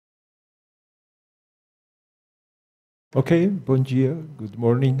Okay, bom dia, good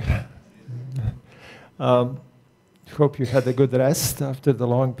morning. Hope you had a good rest after the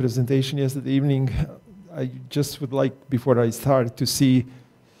long presentation yesterday evening. I just would like, before I start, to see,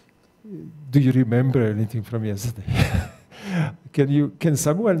 do you remember anything from yesterday? Can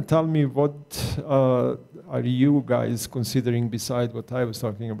someone tell me what are you guys considering beside what I was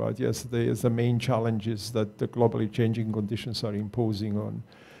talking about yesterday as the main challenges that the globally changing conditions are imposing on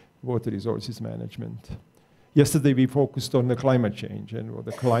water resources management? Yesterday we focused on the climate change and what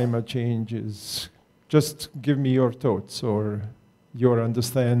the climate change is. Just give me your thoughts or your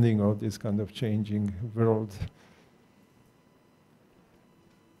understanding of this kind of changing world.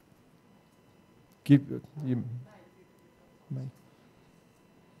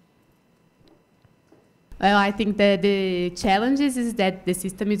 Well, I think that the challenges is that the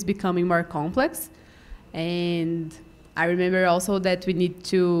system is becoming more complex, and I remember also that we need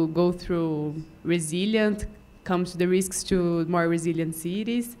to go through come to the risks to more resilient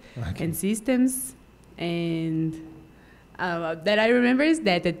cities and systems. And that I remember is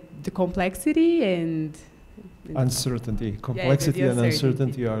that the complexity and uncertainty, complexity and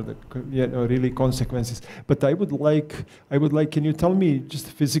uncertainty are the really consequences. But I would like, can you tell me just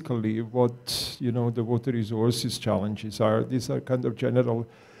physically what the water resources challenges are? These are kind of general,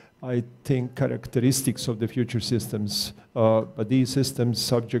 I think, characteristics of the future systems. But these systems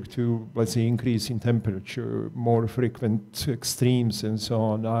subject to, let's say, increase in temperature, more frequent extremes and so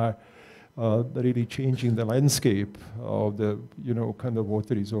on are really changing the landscape of the kind of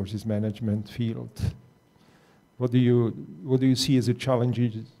water resources management field. What do you see as a challenge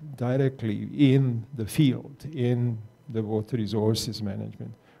directly in the field, in the water resources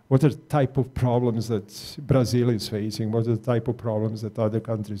management? What are the type of problems that Brazil is facing? What are the type of problems that other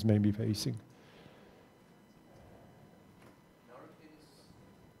countries may be facing?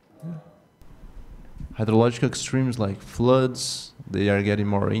 Hydrological extremes like floods, they are getting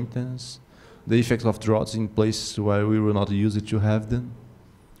more intense. The effects of droughts in places where we will not use it to have them.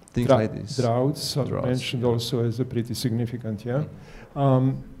 Things like this. Droughts are mentioned also as a pretty significant, yeah?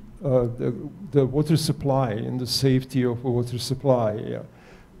 The water supply and the safety of water supply, yeah.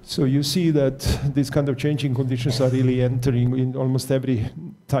 So you see that these kind of changing conditions are really entering in almost every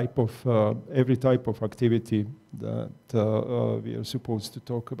type of activity that we are supposed to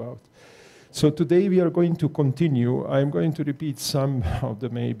talk about. So today we are going to continue. I'm going to repeat some of the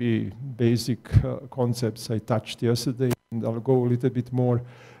maybe basic concepts I touched yesterday, and I'll go a little bit more.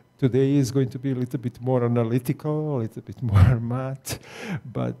 Today is going to be a little bit more analytical, a little bit more math,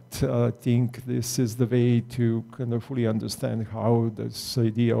 but I think this is the way to kind of fully understand how this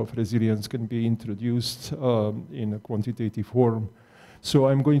idea of resilience can be introduced in a quantitative form. So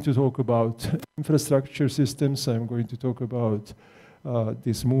I'm going to talk about infrastructure systems. I'm going to talk about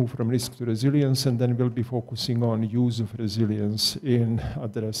this move from risk to resilience, and then we'll be focusing on use of resilience in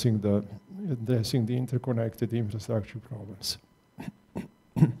addressing the interconnected infrastructure problems.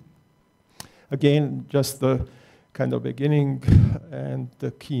 Again, just the kind of beginning and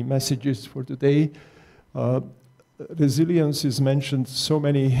the key messages for today. Resilience is mentioned so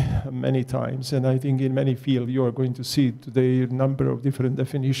many times, and I think in many fields you are going to see today a number of different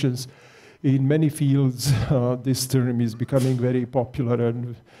definitions. In many fields, this term is becoming very popular,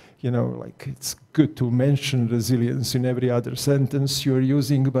 and like it's good to mention resilience in every other sentence you're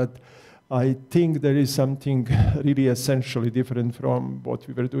using, but I think there is something really essentially different from what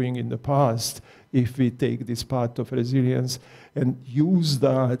we were doing in the past if we take this path of resilience and use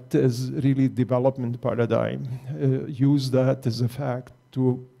that as really development paradigm, use that as a fact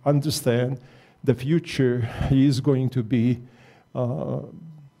to understand the future is going to be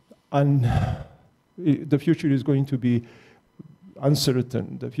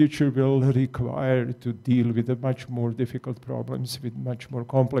uncertain. The future will require to deal with much more difficult problems, with much more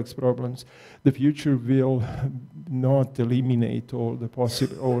complex problems. The future will not eliminate all the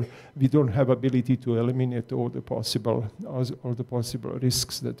possible, or we don't have ability to eliminate all the possible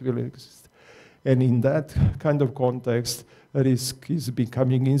risks that will exist. And in that kind of context, risk is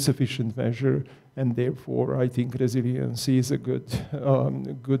becoming insufficient measure, and therefore I think resilience is a good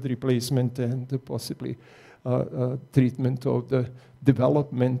replacement and possibly treatment of the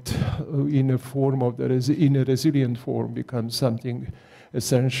development in a form of in a resilient form becomes something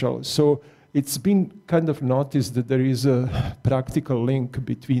essential. So it's been kind of noticed that there is a practical link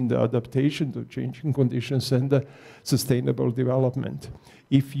between the adaptation to changing conditions and the sustainable development.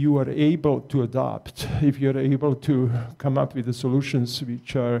 If you are able to adapt, if you're able to come up with the solutions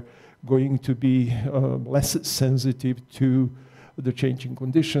which are going to be less sensitive to the changing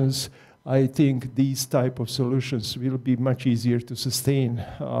conditions, I think these type of solutions will be much easier to sustain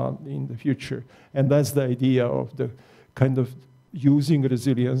in the future. And that's the idea of the kind of using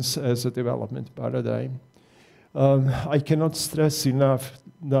resilience as a development paradigm. I cannot stress enough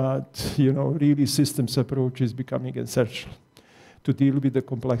that, really systems approach is becoming essential to deal with the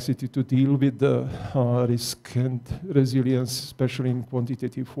complexity, to deal with the risk and resilience, especially in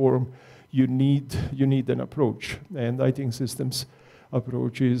quantitative form. You need an approach, and I think systems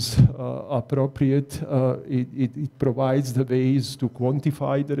approach is appropriate. It provides the ways to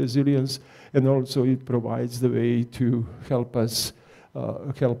quantify the resilience, and also it provides the way to help us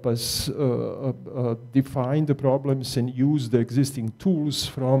define the problems and use the existing tools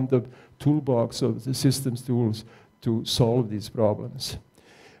from the toolbox of the systems tools to solve these problems.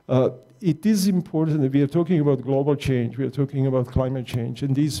 It is important that we are talking about global change, we are talking about climate change,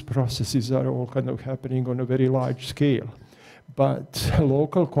 and these processes are all kind of happening on a very large scale. But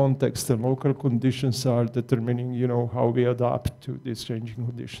local context and local conditions are determining, how we adapt to these changing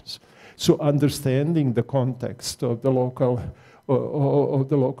conditions. So understanding the context of the local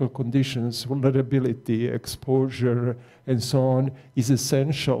conditions, vulnerability, exposure, and so on, is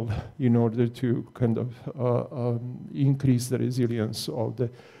essential in order to kind of increase the resilience of the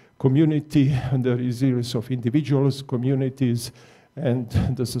community and the resilience of individuals, communities, and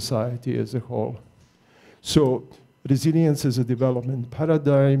the society as a whole. So resilience as a development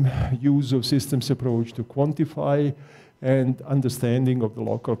paradigm, use of systems approach to quantify, and understanding of the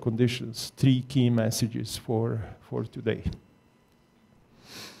local conditions. 3 key messages for today.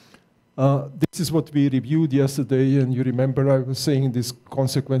 This is what we reviewed yesterday, and you remember I was saying these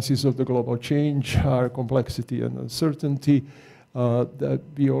consequences of the global change are complexity and uncertainty. That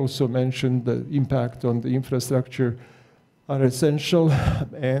we also mentioned the impact on the infrastructure are essential,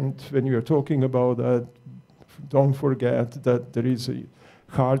 and when you are talking about that, don't forget that there is a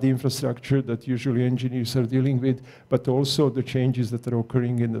hard infrastructure that usually engineers are dealing with, but also the changes that are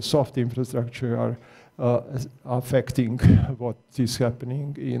occurring in the soft infrastructure are affecting what is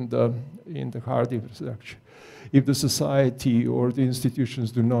happening in the hard infrastructure. If the society or the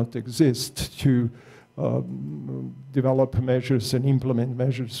institutions do not exist to develop measures and implement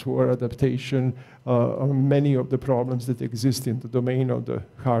measures for adaptation, many of the problems that exist in the domain of the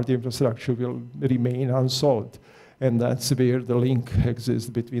hard infrastructure will remain unsolved. And that's where the link exists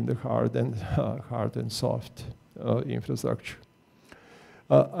between the hard and soft infrastructure.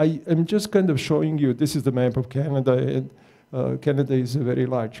 I am just kind of showing you, this is the map of Canada, and Canada is a very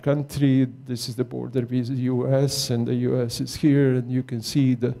large country. This is the border with the US, and the US is here, and you can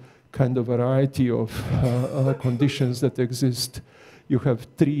see the kind of variety of conditions that exist. You have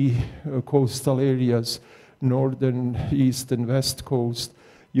 3 coastal areas, northern, east, and west coast.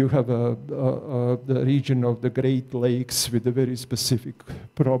 You have the region of the Great Lakes with the very specific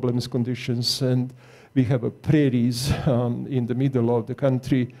problems, conditions, and we have prairies in the middle of the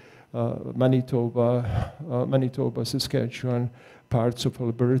country, Manitoba, Saskatchewan, parts of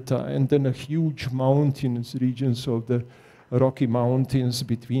Alberta, and then a huge mountainous regions of the Rocky Mountains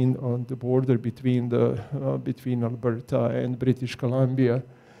on the border between Alberta and British Columbia.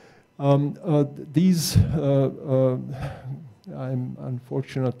 These,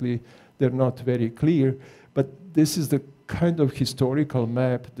 unfortunately, they're not very clear, but this is the kind of historical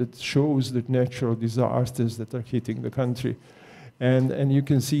map that shows the natural disasters that are hitting the country. And you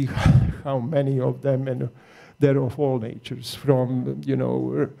can see how many of them, and they're of all natures, from,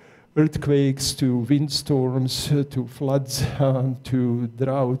 earthquakes to windstorms to floods to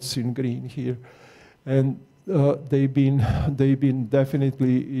droughts in green here. And they've been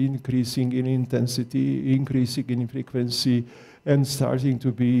definitely increasing in intensity, increasing in frequency, and starting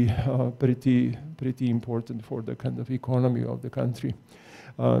to be pretty important for the kind of economy of the country.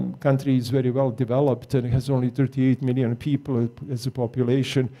 Country is very well developed and has only 38 million people as a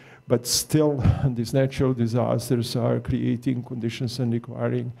population, but still these natural disasters are creating conditions and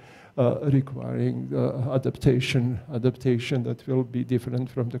requiring adaptation that will be different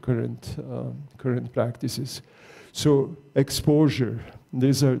from the current practices. So exposure,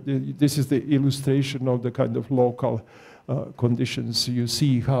 this is the illustration of the kind of local conditions. You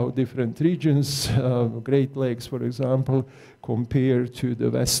see how different regions, Great Lakes, for example, compare to the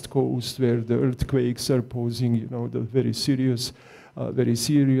West Coast, where the earthquakes are posing, the very serious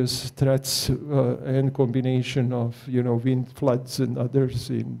threats, and combination of, wind, floods, and others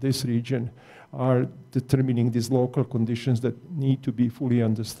in this region are determining these local conditions that need to be fully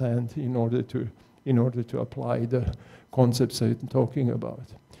understood in order to apply the concepts I'm talking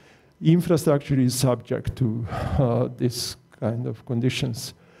about. Infrastructure is subject to this kind of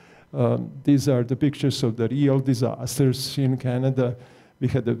conditions. These are the pictures of the real disasters in Canada. We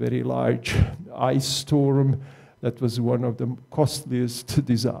had a very large ice storm That was one of the costliest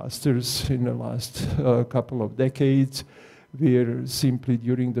disasters in the last couple of decades, where simply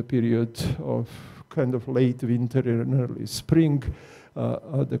during the period of kind of late winter and early spring,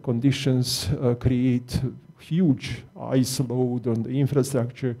 the conditions create huge ice load on the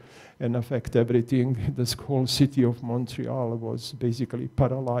infrastructure and affect everything. This whole city of Montreal was basically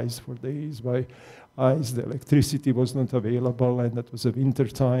paralyzed for days by ice. The electricity was not available, and that was a winter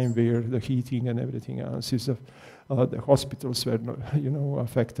time where the heating and everything else is the hospitals were not,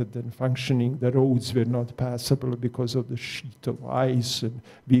 affected and functioning. The roads were not passable because of the sheet of ice, and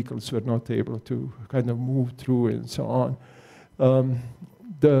vehicles were not able to kind of move through and so on.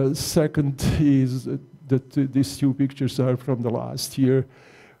 The second is that these two pictures are from the last year.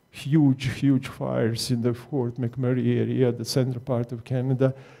 Huge fires in the Fort McMurray area, the central part of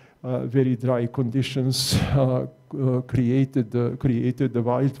Canada. Very dry conditions created the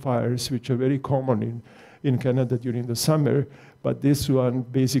wildfires, which are very common in Canada during the summer, but this one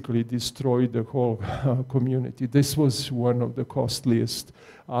basically destroyed the whole community. This was one of the costliest,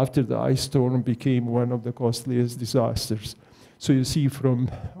 after the ice storm, became one of the costliest disasters. So you see, from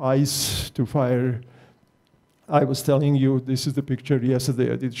ice to fire. I was telling you, this is the picture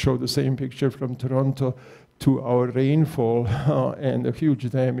yesterday. I did show the same picture from Toronto to our rainfall and the huge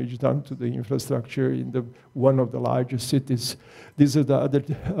damage done to the infrastructure in one of the largest cities. These are the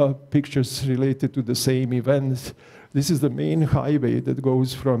other pictures related to the same event. This is the main highway that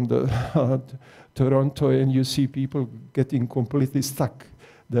goes from the Toronto, and you see people getting completely stuck.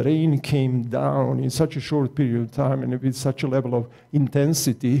 The rain came down in such a short period of time and with such a level of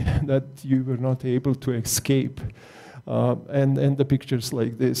intensity that you were not able to escape. And the pictures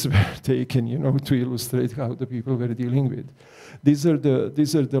like this were taken, to illustrate how the people were dealing with. These are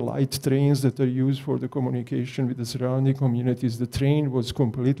the light trains that are used for the communication with the surrounding communities. The train was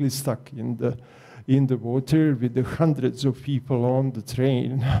completely stuck in the water with the hundreds of people on the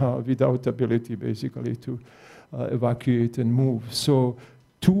train without ability, basically, to evacuate and move. So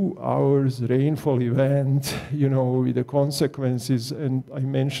 2 hours rainfall event, with the consequences, and I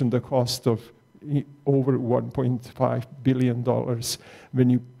mentioned the cost of over $1.5 billion when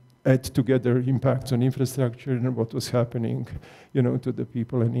you add together impacts on infrastructure and what was happening, to the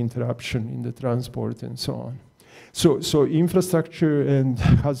people, and interruption in the transport and so on. So infrastructure and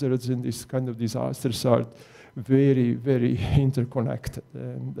hazards in this kind of disasters are very, very interconnected.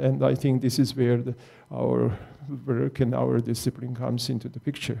 And I think this is where our work and our discipline comes into the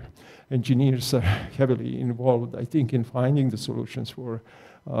picture. Engineers are heavily involved, I think, in finding the solutions for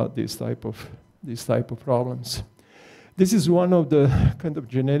this type of problems. This is one of the kind of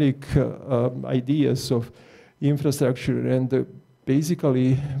generic ideas of infrastructure, and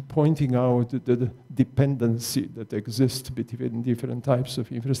basically pointing out the dependency that exists between different types of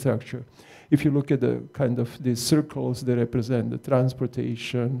infrastructure. If you look at the kind of these circles, they represent the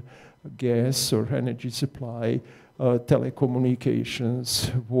transportation, gas or energy supply,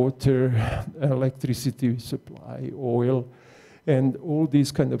 telecommunications, water, electricity supply, oil, and all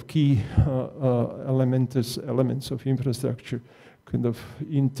these kind of key elements of infrastructure kind of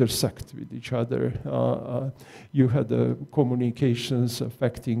intersect with each other. You had the communications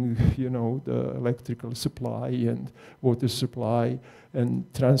affecting, the electrical supply and water supply, and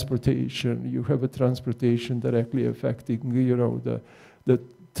transportation. You have a transportation directly affecting, the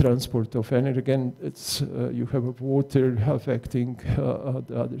transport of energy. Again, it's you have a water affecting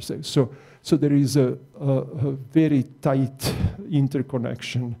the other side. So there is a very tight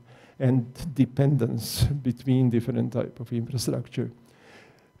interconnection and dependence between different type of infrastructure.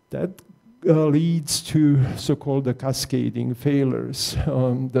 That leads to so-called the cascading failures.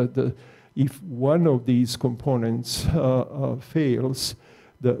 If one of these components fails,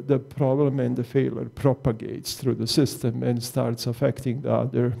 the problem and the failure propagates through the system and starts affecting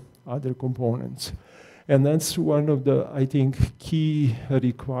the other components. And that's one of the, I think, key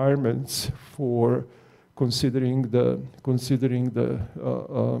requirements for considering the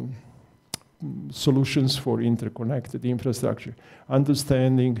solutions for interconnected infrastructure.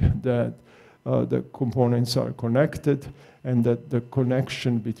 Understanding that the components are connected and that the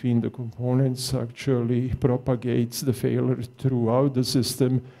connection between the components actually propagates the failure throughout the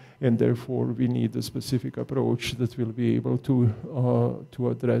system, and therefore we need a specific approach that will be able to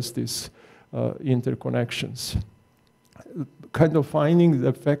address these interconnections. Kind of finding the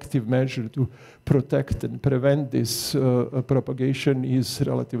effective measure to protect and prevent this propagation is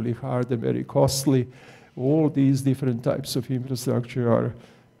relatively hard and very costly. All these different types of infrastructure are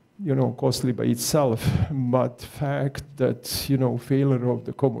costly by itself, but the fact that, failure of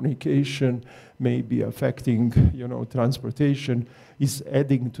the communication may be affecting, transportation is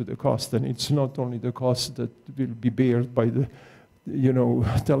adding to the cost. And it's not only the cost that will be borne by the,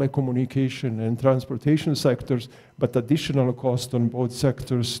 telecommunication and transportation sectors, but additional cost on both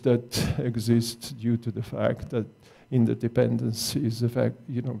sectors that exist due to the fact that interdependence is,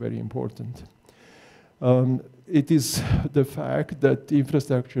 very important. It is the fact that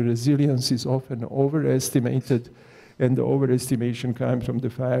infrastructure resilience is often overestimated, and the overestimation comes from the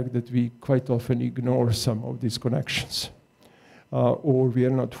fact that we quite often ignore some of these connections, or we are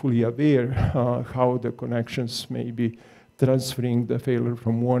not fully aware how the connections may be transferring the failure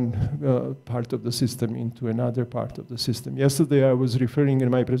from one part of the system into another part of the system. Yesterday, I was referring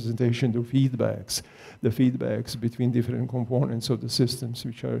in my presentation to feedbacks, the feedbacks between different components of the systems,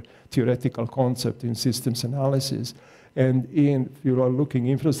 which are theoretical concept in systems analysis. And if you are looking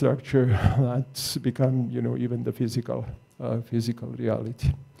infrastructure, that's become, even the physical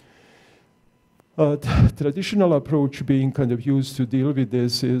reality. Traditional approach being kind of used to deal with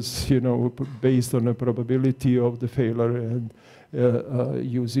this is, based on a probability of the failure and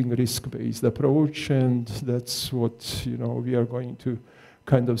using risk-based approach, and that's what, we are going to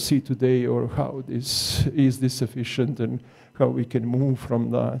kind of see today, or how is this sufficient, and how we can move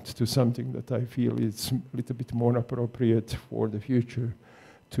from that to something that I feel is a little bit more appropriate for the future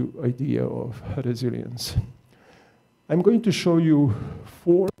to idea of resilience. I'm going to show you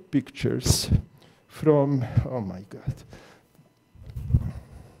 4 pictures from, oh my God,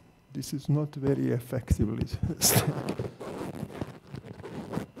 this is not very effectively.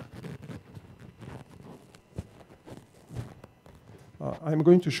 I'm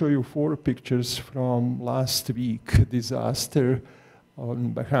going to show you 4 pictures from last week, disaster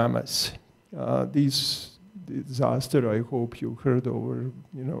on Bahamas. This disaster, I hope you heard over,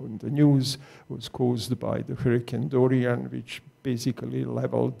 in the news, was caused by the Hurricane Dorian, which basically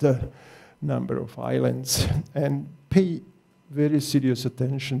leveled the number of islands, and pay very serious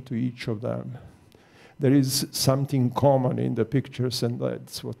attention to each of them. There is something common in the pictures, and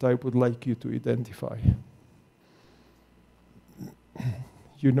that's what I would like you to identify.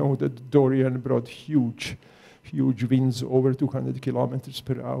 You know that Dorian brought huge winds, over 200 kilometers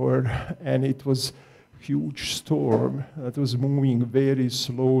per hour, and it was a huge storm that was moving very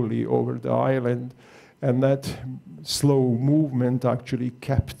slowly over the island, and that slow movement actually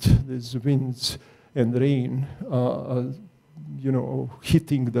kept these winds and rain,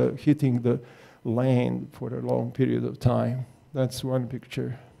 hitting the land for a long period of time. That's one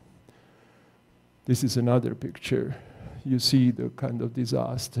picture. This is another picture. You see the kind of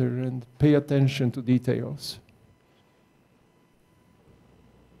disaster, and pay attention to details.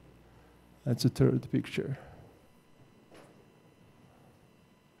 That's a third picture.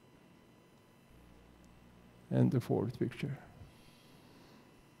 And the fourth picture.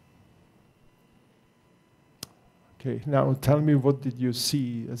 Okay, now tell me, what did you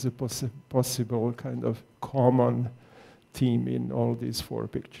see as a possible kind of common theme in all these 4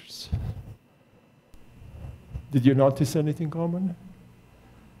 pictures? Did you notice anything common?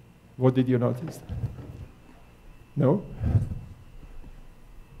 What did you notice? No?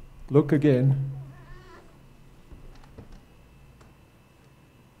 Look again.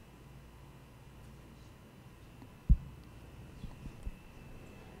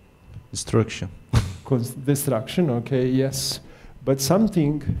 Destruction. Destruction, okay, yes. But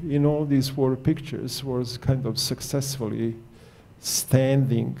something in all these 4 pictures was kind of successfully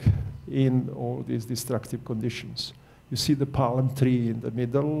standing in all these destructive conditions. You see the palm tree in the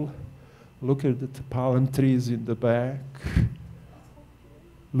middle. Look at the palm trees in the back.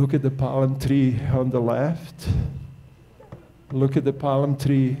 Look at the palm tree on the left. Look at the palm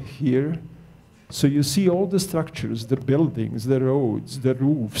tree here. So you see all the structures, the buildings, the roads, the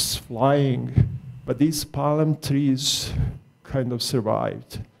roofs flying, but these palm trees kind of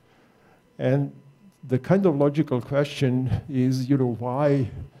survived. And the kind of logical question is,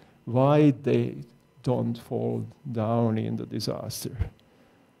 why they don't fall down in the disaster?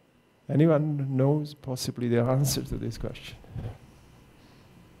 Anyone knows possibly the answer to this question?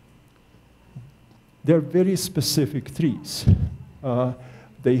 They're very specific trees.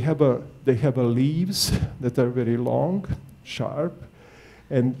 They have leaves that are very long, sharp,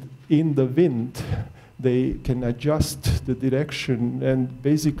 and in the wind, they can adjust the direction and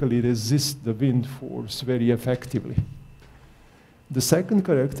basically resist the wind force very effectively. The second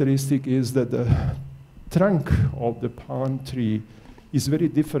characteristic is that the trunk of the palm tree is very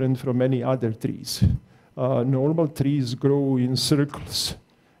different from many other trees. Normal trees grow in circles,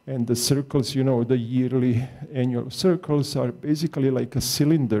 And the circles, you know, the yearly annual circles are basically like a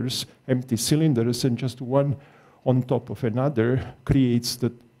cylinders, empty cylinders, and just one on top of another creates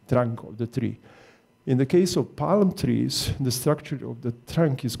the trunk of the tree. In the case of palm trees, the structure of the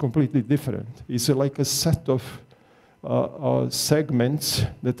trunk is completely different. It's like a set of segments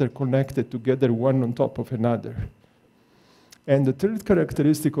that are connected together, one on top of another. And the third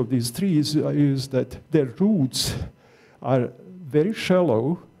characteristic of these trees is that their roots are very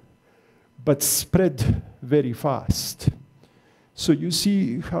shallow, but spread very fast. So you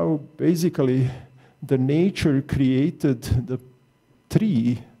see how basically the nature created the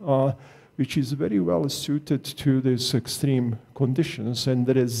tree, which is very well suited to these extreme conditions and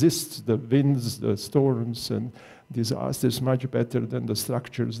resists the winds, the storms, and disasters much better than the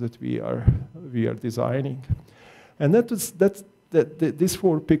structures that we are designing. And these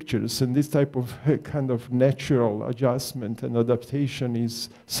four pictures and this type of kind of natural adjustment and adaptation is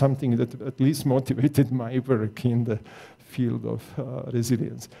something that at least motivated my work in the field of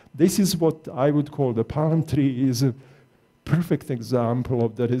resilience. This is what I would call the palm tree is a perfect example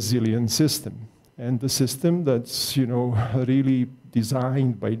of the resilient system. And the system that's, you know, really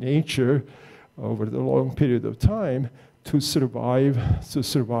designed by nature over the long period of time to survive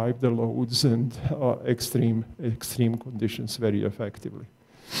the loads and extreme conditions very effectively.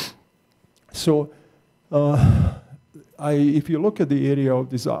 So if you look at the area of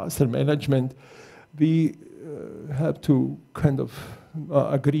disaster management, we have to kind of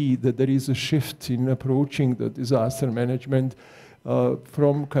agree that there is a shift in approaching the disaster management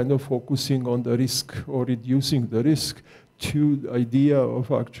from kind of focusing on the risk or reducing the risk to the idea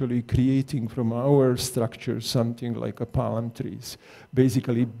of actually creating from our structure something like a palm trees,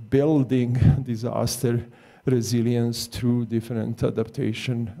 basically building disaster resilience through different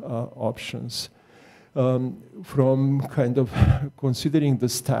adaptation options. From kind of considering the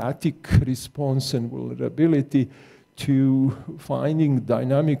static response and vulnerability to finding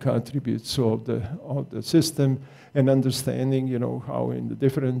dynamic attributes of the system and understanding, you know, how in the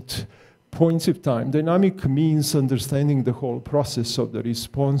different points of time. Dynamic means understanding the whole process of the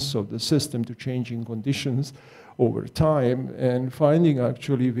response of the system to changing conditions over time and finding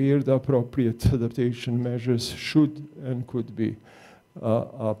actually where the appropriate adaptation measures should and could be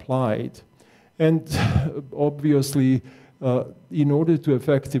applied. And obviously, in order to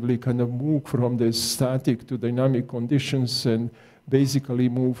effectively kind of move from this static to dynamic conditions and basically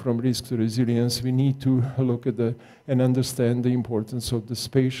move from risk to resilience, we need to look at and understand the importance of the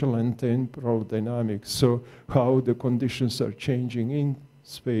spatial and temporal dynamics. So how the conditions are changing in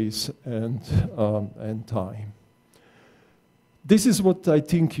space and time. This is what I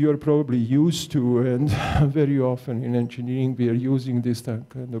think you're probably used to, and very often in engineering we are using this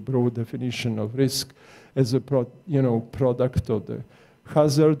kind of broad definition of risk as a product of the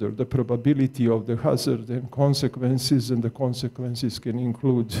hazard or the probability of the hazard and consequences, and the consequences can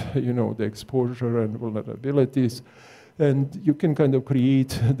include, you know, the exposure and vulnerabilities. And you can kind of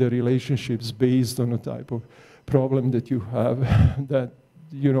create the relationships based on a type of problem that you have that,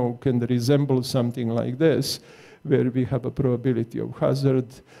 you know, can resemble something like this, where we have a probability of hazard,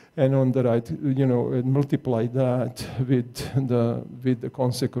 and on the right, you know, and multiply that with the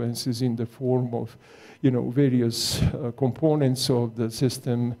consequences in the form of, you know, various components of the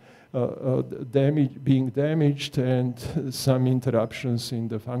system being damaged and some interruptions in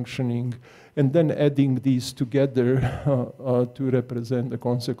the functioning, and then adding these together to represent the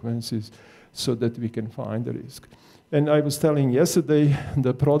consequences so that we can find the risk. And I was telling yesterday,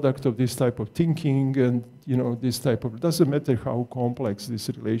 the product of this type of thinking and, you know, this type of, doesn't matter how complex this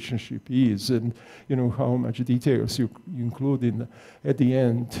relationship is and, you know, how much details you include in, at the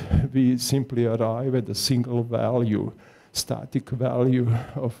end, we simply arrive at a single value, static value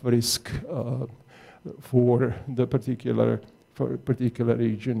of risk for the particular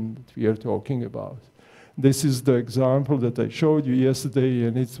region that we are talking about. This is the example that I showed you yesterday,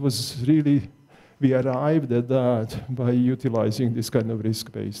 and it was really, we arrived at that by utilizing this kind of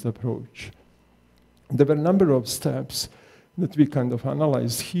risk-based approach. There were a number of steps that we kind of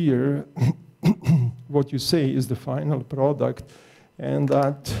analyzed here. What you say is the final product, and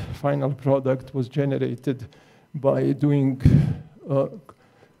that final product was generated by doing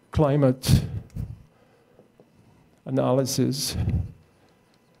climate analysis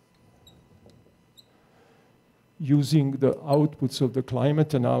using the outputs of the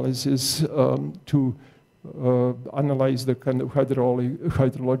climate analysis to analyze the kind of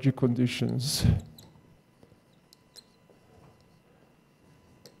hydrologic conditions.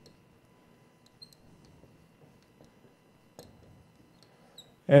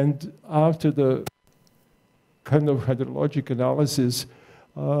 And after the kind of hydrologic analysis,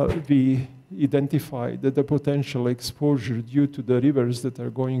 we identified that the potential exposure due to the rivers that are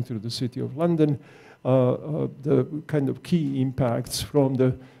going through the City of London, the kind of key impacts from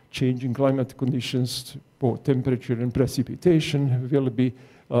the changing climate conditions, both temperature and precipitation, will be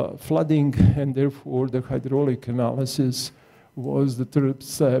flooding, and therefore the hydraulic analysis was the third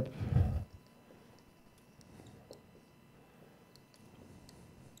step.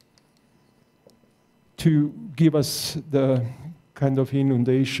 To give us the kind of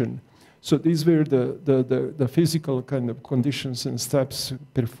inundation. So these were the physical kind of conditions and steps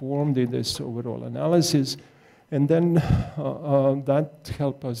performed in this overall analysis. And then that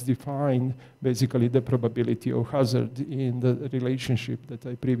helped us define basically the probability of hazard in the relationship that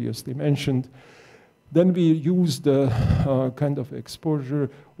I previously mentioned. Then we used the kind of exposure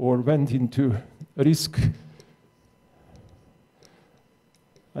or went into risk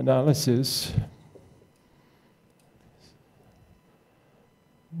analysis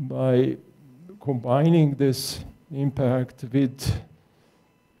by combining this impact with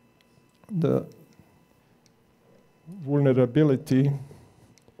the vulnerability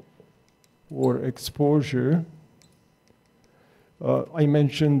or exposure. I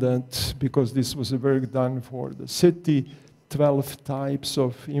mentioned that because this was a work done for the city, 12 types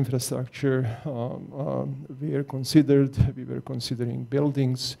of infrastructure were considered. We were considering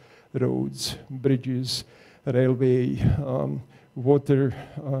buildings, roads, bridges, railway, water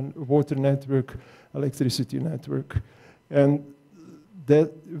network, electricity network. And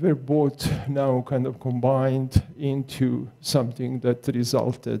that were both now kind of combined into something that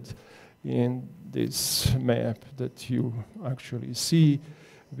resulted in this map that you actually see,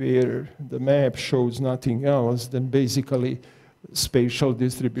 where the map shows nothing else than basically spatial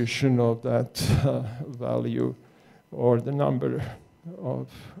distribution of that value or the number of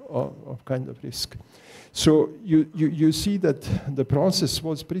kind of risk. So you see that the process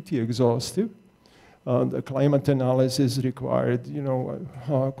was pretty exhaustive. The climate analysis required,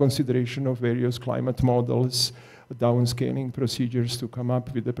 consideration of various climate models, downscaling procedures to come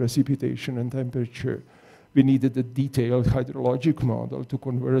up with the precipitation and temperature. We needed a detailed hydrologic model to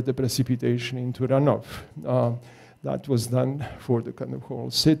convert the precipitation into runoff. That was done for the kind of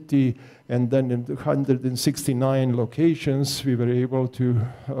whole city. And then in the 169 locations, we were able to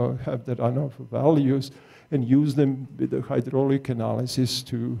have the runoff values and use them with the hydraulic analysis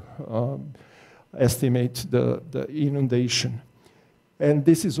to estimate the inundation. And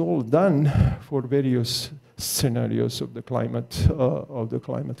this is all done for various scenarios of the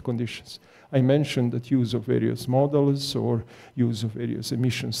climate conditions. I mentioned that use of various models or use of various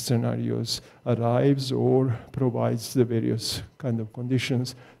emission scenarios arrives or provides the various kind of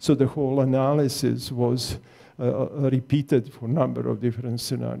conditions. So the whole analysis was repeated for a number of different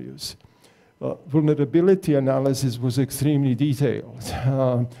scenarios. Vulnerability analysis was extremely detailed.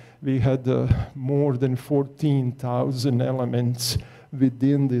 We had more than 14,000 elements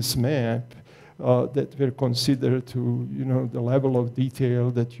within this map that were considered to, the level of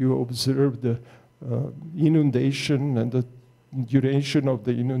detail that you observe the inundation and the duration of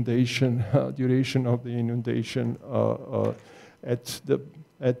the inundation,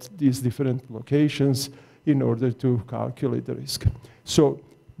 at these different locations in order to calculate the risk. So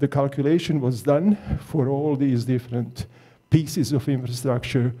the calculation was done for all these different pieces of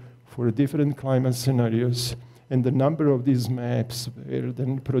infrastructure for different climate scenarios. And the number of these maps were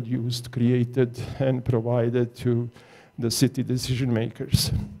then produced, created, and provided to the city decision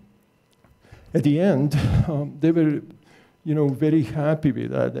makers. At the end, they were, very happy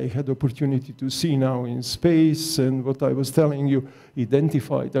with that. They had the opportunity to see now in space, and what I was telling you,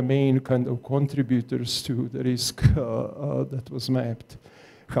 identify the main kind of contributors to the risk that was mapped.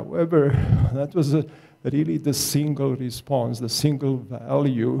 However, that was really the single response, the single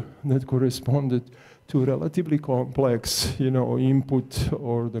value that corresponded to relatively complex, input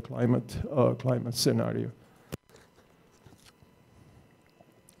or the climate scenario.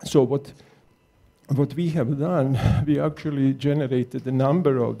 So what we have done, we actually generated a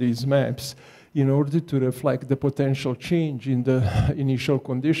number of these maps in order to reflect the potential change in the initial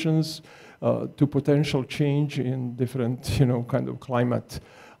conditions, to potential change in different, kind of climate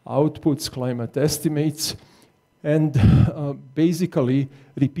outputs, climate estimates, and basically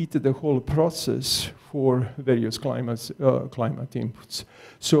repeated the whole process for various climate inputs.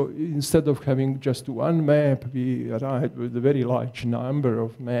 So instead of having just one map, we arrived with a very large number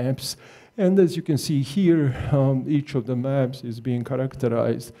of maps. And as you can see here, each of the maps is being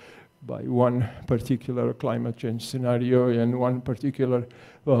characterized by one particular climate change scenario and one particular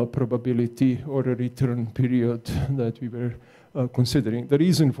probability or a return period that we were considering. The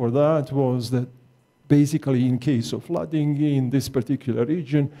reason for that was that Basically, in case of flooding in this particular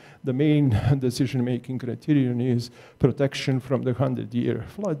region, the main decision-making criterion is protection from the 100-year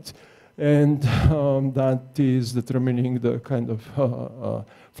floods. And that is determining the kind of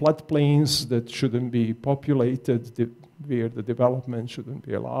floodplains that shouldn't be populated, where the development shouldn't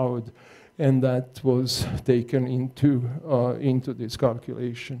be allowed. And that was taken into this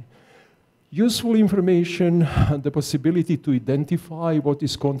calculation. Useful information, the possibility to identify what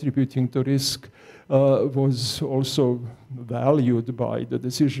is contributing to risk was also valued by the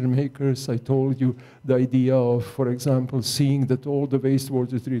decision makers. I told you the idea of, for example, seeing that all the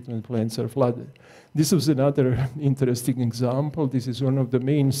wastewater treatment plants are flooded. This was another interesting example. This is one of the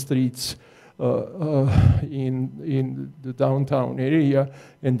main streets in the downtown area,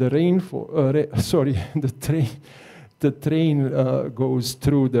 and the train goes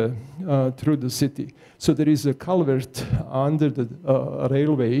through the city. So there is a culvert under the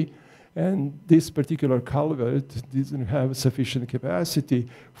railway, and this particular culvert doesn't have sufficient capacity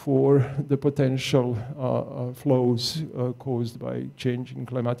for the potential flows caused by changing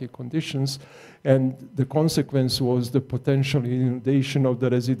climatic conditions. And the consequence was the potential inundation of the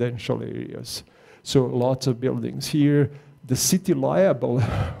residential areas. So lots of buildings here. The city liable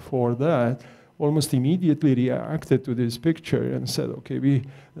for that almost immediately reacted to this picture and said, okay,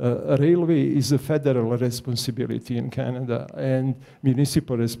 a railway is a federal responsibility in Canada, and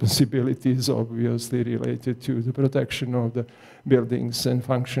municipal responsibility is obviously related to the protection of the buildings and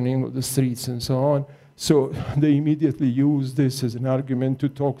functioning of the streets and so on. So they immediately used this as an argument to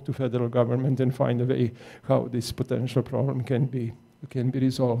talk to federal government and find a way how this potential problem can be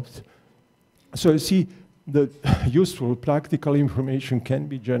resolved. So you see, the useful practical information can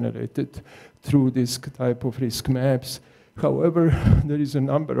be generated through this type of risk maps. However, there is a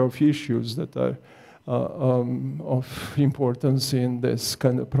number of issues that are of importance in this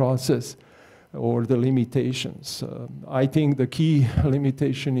kind of process, or the limitations. I think the key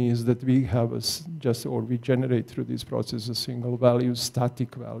limitation is that we have we generate through this process a single value,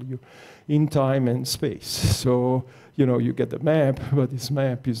 static value, in time and space. So, you know, you get the map, but this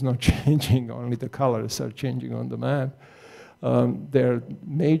map is not changing, only the colors are changing on the map. There are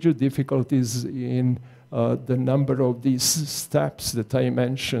major difficulties in the number of these steps that I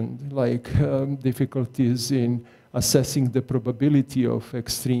mentioned, like difficulties in assessing the probability of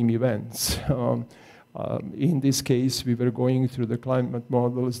extreme events. In this case, we were going through the climate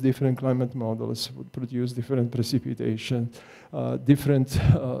models. Different climate models would produce different precipitation. Different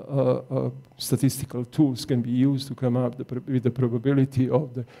statistical tools can be used to come up with the probability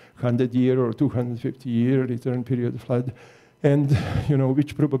of the 100-year or 250-year return period flood. And, you know,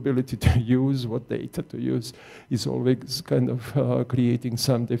 which probability to use, what data to use, is always kind of creating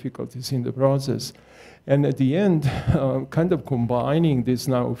some difficulties in the process. And at the end, kind of combining this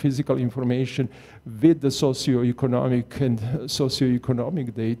now physical information with the socioeconomic and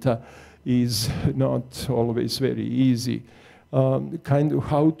socioeconomic data is not always very easy. Kind of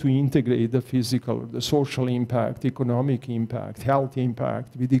how to integrate the physical, the social impact, economic impact, health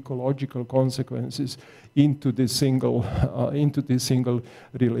impact with ecological consequences into this single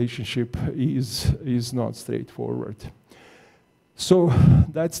relationship is not straightforward. So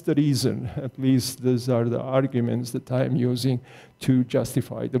that's the reason, at least these are the arguments that I'm using to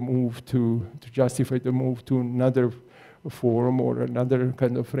justify the move to another forum or another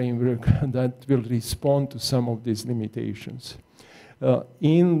kind of framework that will respond to some of these limitations.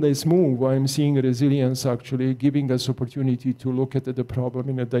 In this move, I'm seeing resilience actually giving us opportunity to look at the problem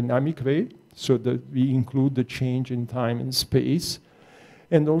in a dynamic way, so that we include the change in time and space.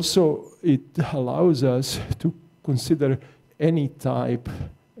 And also it allows us to consider any type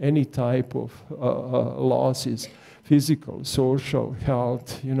of losses, physical, social,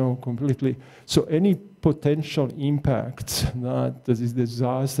 health, you know, completely. So any potential impacts that this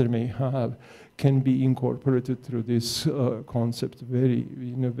disaster may have can be incorporated through this concept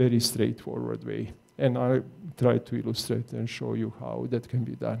in a very straightforward way. And I try to illustrate and show you how that can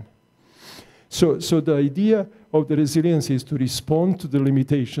be done. So the idea of the resilience is to respond to the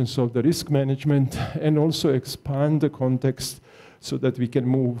limitations of the risk management and also expand the context so that we can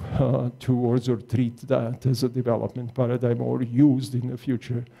move towards or treat that as a development paradigm or used in the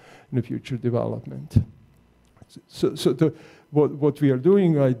future development. What we are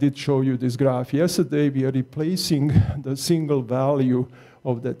doing, I did show you this graph yesterday. We are replacing the single value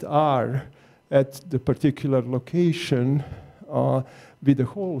of that R at the particular location with a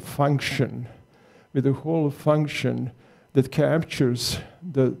whole function, that captures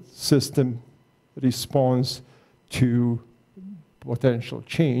the system response to potential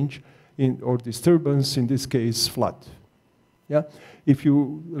change or disturbance, in this case, flood. Yeah? If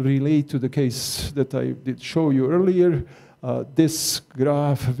you relate to the case that I did show you earlier, this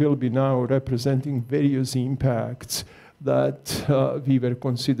graph will be now representing various impacts that we were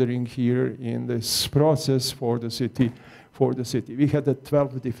considering here in this process for the city. We had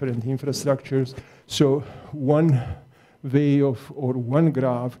 12 different infrastructures, so one way of, or one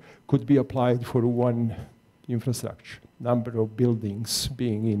graph could be applied for one infrastructure, number of buildings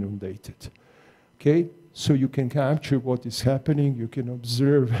being inundated. Okay, so you can capture what is happening, you can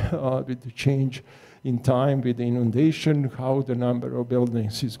observe with the change in time with the inundation, how the number of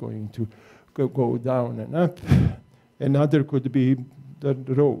buildings is going to go down and up. Another could be the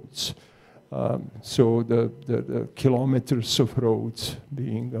roads. So the kilometers of roads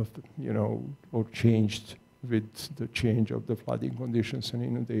being, or changed with the change of the flooding conditions and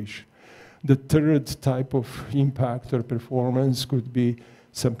inundation. The third type of impact or performance could be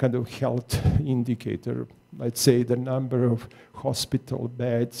some kind of health indicator. Let's say the number of hospital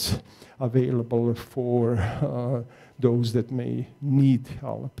beds available for those that may need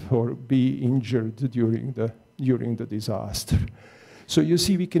help or be injured during the disaster. So you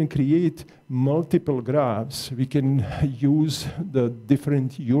see, we can create multiple graphs. We can use the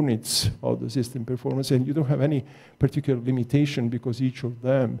different units of the system performance, and you don't have any particular limitation because each of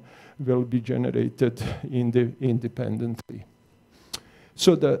them will be generated independently.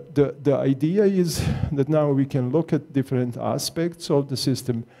 So the idea is that now we can look at different aspects of the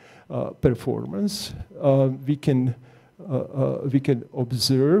system performance. We can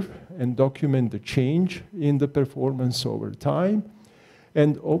observe and document the change in the performance over time.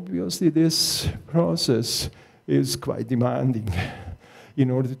 And obviously, this process is quite demanding.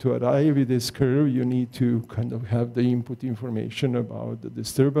 In order to arrive at this curve, you need to kind of have the input information about the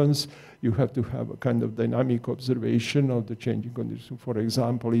disturbance. You have to have a kind of dynamic observation of the changing conditions. For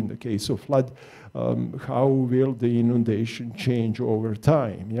example, in the case of flood, how will the inundation change over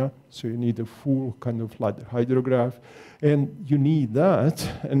time? Yeah? So you need a full kind of flood hydrograph. And you need that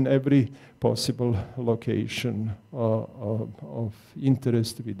in every possible location of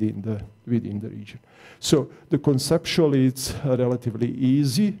interest within the region. So the conceptually, it's relatively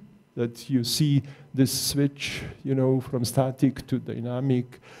easy that you see this switch, from static to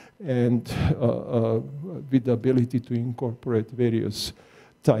dynamic, and with the ability to incorporate various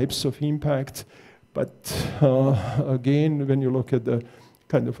types of impact. But again, when you look at the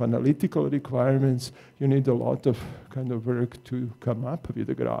kind of analytical requirements, you need a lot of kind of work to come up with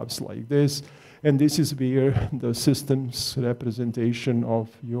the graphs like this. And this is where the systems representation of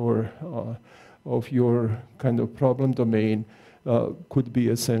your kind of problem domain could be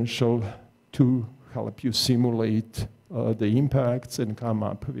essential to help you simulate the impacts and come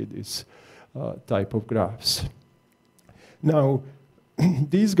up with this type of graphs. Now,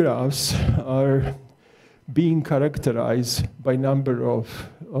 these graphs are being characterized by a number of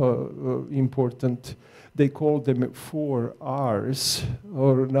important, they call them 4 R's,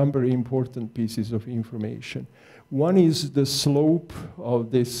 or number of important pieces of information. One is the slope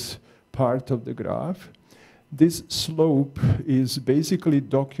of this part of the graph. This slope is basically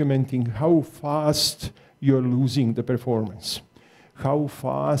documenting how fast you're losing the performance. How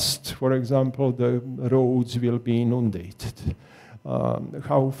fast, for example, the roads will be inundated.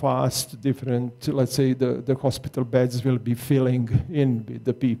 How fast different, let's say, the hospital beds will be filling in with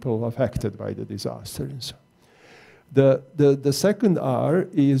the people affected by the disaster and so on. The second R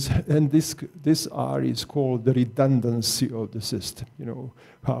is, and this R is called the redundancy of the system.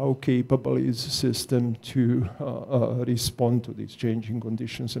 How capable is the system to respond to these changing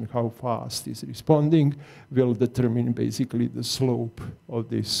conditions, and how fast is responding will determine basically the slope of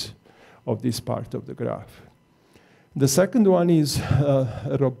this part of the graph. The second one is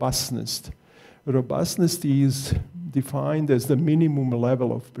robustness. Robustness is defined as the minimum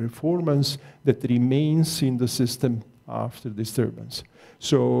level of performance that remains in the system after disturbance.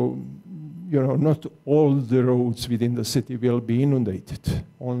 So, not all the roads within the city will be inundated.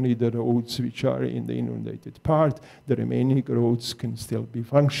 Only the roads which are in the inundated part, the remaining roads can still be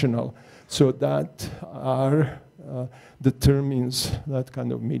functional. So that determines that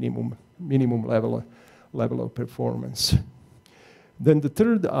kind of minimum level of performance. Then the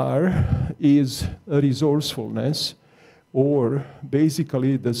third R is resourcefulness, or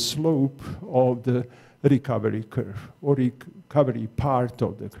basically the slope of the recovery curve, or recovery part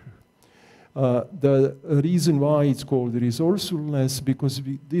of the curve. The reason why it's called resourcefulness, because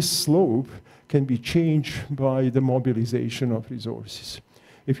this slope can be changed by the mobilization of resources.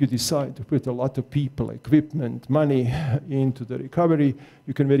 If you decide to put a lot of people, equipment, money into the recovery,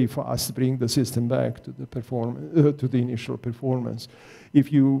 you can very fast bring the system back to the to the initial performance.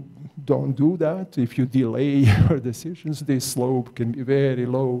 If you don't do that, if you delay your decisions, this slope can be very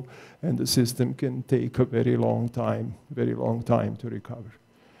low, and the system can take a very long time to recover.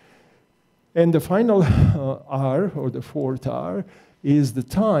 And the final R, or the fourth R, is the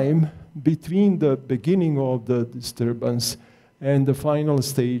time between the beginning of the disturbance and the final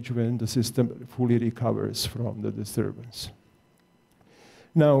stage when the system fully recovers from the disturbance.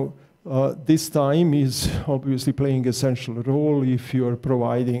 Now, this time is obviously playing an essential role if you are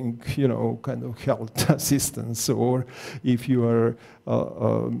providing, kind of health assistance, or if you are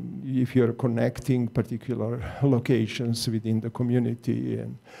connecting particular locations within the community.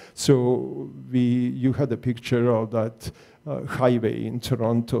 And so you had a picture of that highway in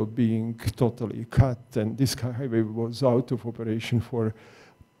Toronto being totally cut, and this highway was out of operation for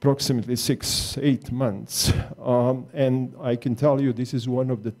approximately 6-8 months. And I can tell you this is one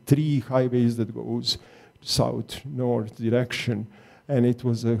of the 3 highways that goes south-north direction. And it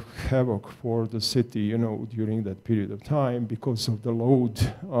was a havoc for the city, during that period of time because of the load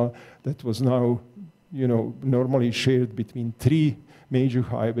that was now, normally shared between 3 major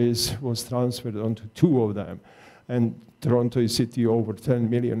highways was transferred onto 2 of them. And Toronto is a city over 10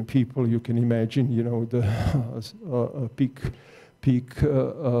 million people. You can imagine, the peak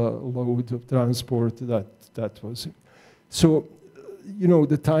load of transport that was. So,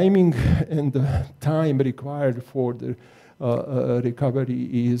 the timing and the time required for the recovery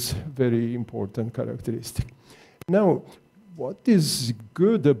is very important characteristic. Now, what is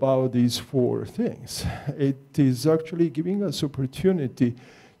good about these 4 things? It is actually giving us opportunity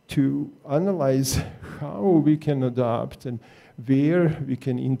to analyze how we can adapt and where we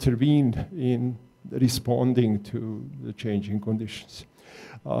can intervene in responding to the changing conditions.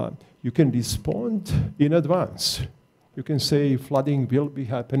 You can respond in advance. You can say flooding will be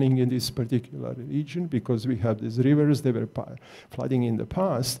happening in this particular region because we have these rivers that were flooding in the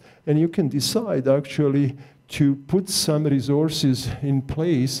past, and you can decide actually to put some resources in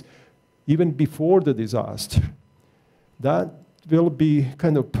place even before the disaster. That will be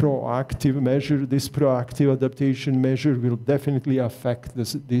kind of proactive measure. This proactive adaptation measure will definitely affect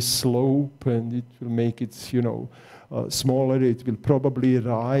this slope, and it will make it, smaller. It will probably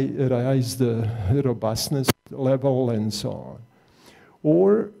rise the robustness level and so on.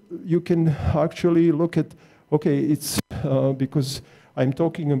 Or you can actually look at, okay, it's because I'm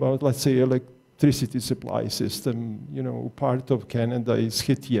talking about, let's say, electricity supply system. Part of Canada is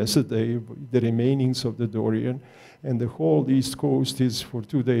hit yesterday, the remainings of the Dorian, and the whole East Coast is for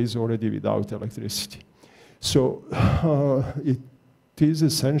 2 days already without electricity. So it is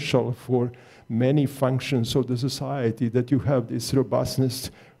essential for many functions of the society that you have this robustness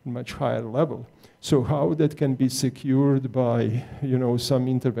at a much higher level. So how that can be secured by, some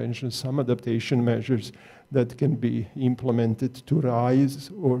interventions, some adaptation measures that can be implemented to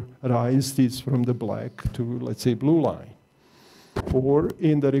rise this from the black to, let's say, blue line. Or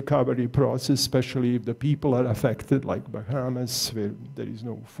in the recovery process, especially if the people are affected, like Bahamas, where there is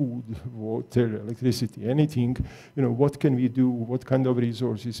no food, water, electricity, anything, what can we do? What kind of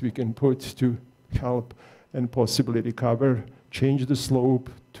resources we can put to help and possibly recover, change the slope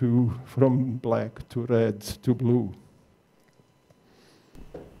from black to red to blue.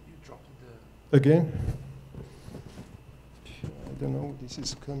 You dropped the... Again? I don't know, this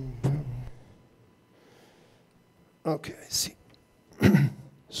is coming down. Okay, I see.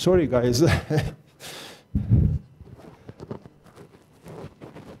 Sorry, guys.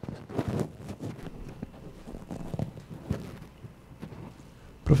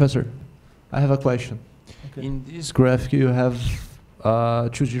 Professor, I have a question. Okay. In this graphic, you have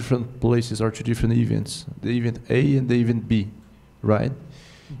 2 different places or 2 different events, the event A and the event B, right?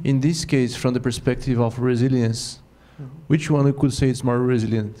 Mm-hmm. In this case, from the perspective of resilience, which one you could say is more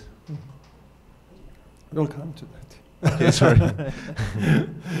resilient? We'll come to that. Okay, sorry.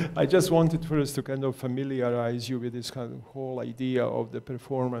 I just wanted first to kind of familiarize you with this kind of whole idea of the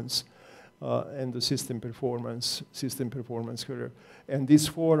performance and the system performance curve. And these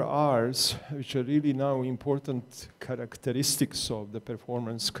 4 R's, which are really now important characteristics of the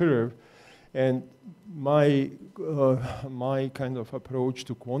performance curve. And my kind of approach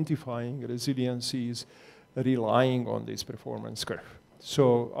to quantifying resilience is relying on this performance curve.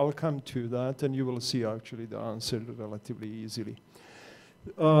 So I'll come to that, and you will see actually the answer relatively easily.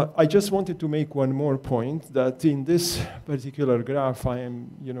 I just wanted to make one more point, that in this particular graph, I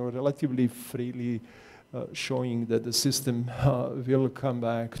am relatively freely showing that the system will come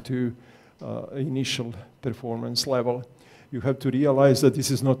back to initial performance level. you have to realize that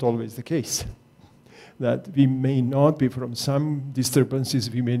this is not always the case. That we may not be, from some disturbances,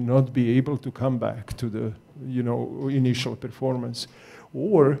 we may not be able to come back to the initial performance.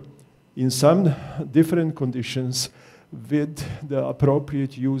 Or in some different conditions, with the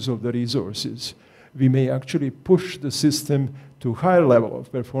appropriate use of the resources, we may actually push the system to higher level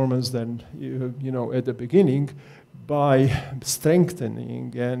of performance than at the beginning by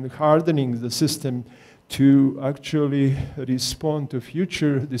strengthening and hardening the system to actually respond to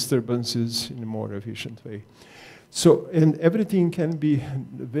future disturbances in a more efficient way. So, and everything can be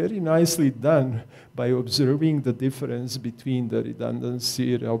very nicely done by observing the difference between the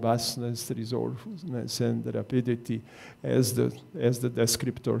redundancy, robustness, resourcefulness, and the rapidity as the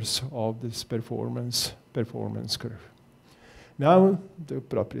descriptors of this performance curve. Now, the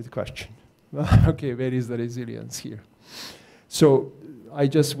appropriate question. Okay, where is the resilience here? So, I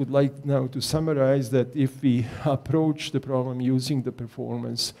just would like now to summarize that if we approach the problem using the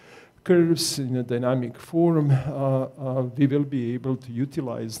performance curves in a dynamic form, we will be able to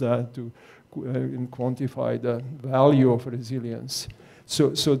utilize that to quantify the value of resilience.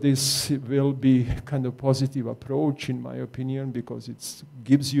 So this will be kind of positive approach, in my opinion, because it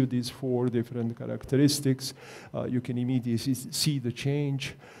gives you these 4 different characteristics. You can immediately see the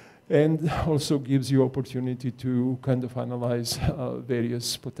change, and also gives you opportunity to kind of analyze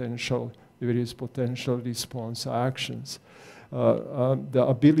various potential response actions. The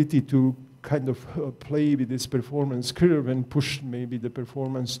ability to kind of play with this performance curve and push maybe the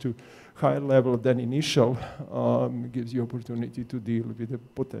performance to higher level than initial gives you opportunity to deal with the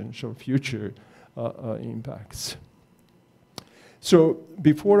potential future impacts. So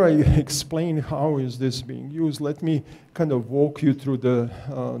before I explain how is this being used, let me kind of walk you through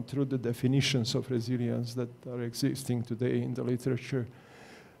the definitions of resilience that are existing today in the literature.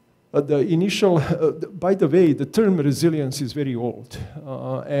 The initial, by the way, the term resilience is very old,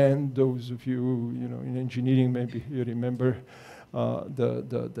 and those of you, in engineering, maybe you remember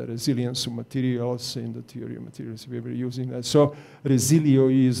the resilience of materials in the theory of materials. We were using that. So resilio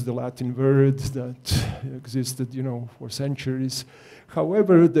is the Latin word that existed, for centuries.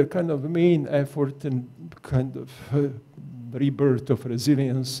 However, the kind of main effort and kind of rebirth of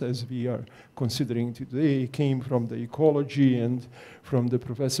resilience, as we are considering today, came from the ecology and from the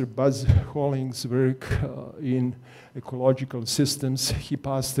Professor Buzz Holling's work in ecological systems. He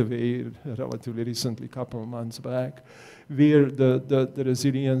passed away relatively recently, a couple of months back, where the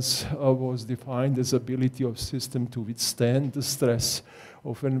resilience was defined as ability of system to withstand the stress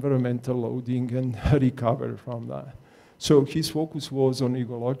of environmental loading and recover from that. So his focus was on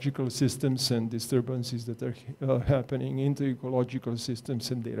ecological systems and disturbances that are happening in the ecological systems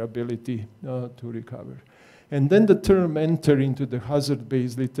and their ability to recover. And then the term entered into the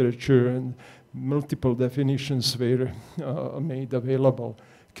hazard-based literature, and multiple definitions were made available.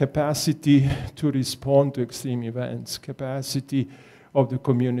 Capacity to respond to extreme events, capacity of the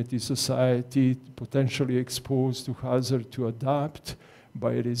community, society, potentially exposed to hazard, to adapt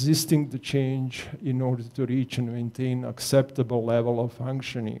by resisting the change in order to reach and maintain acceptable level of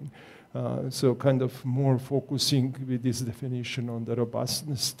functioning. So kind of more focusing with this definition on the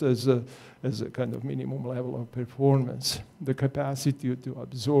robustness as a kind of minimum level of performance. The capacity to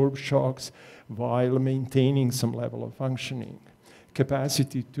absorb shocks while maintaining some level of functioning.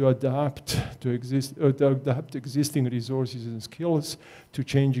 Capacity to adapt existing resources and skills to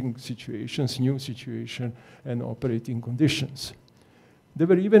changing situations, new situation, and operating conditions. There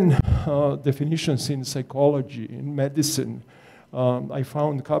were even definitions in psychology, in medicine. I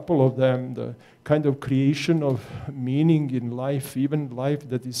found a couple of them, the kind of creation of meaning in life, even life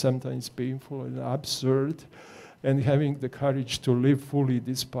that is sometimes painful and absurd, and having the courage to live fully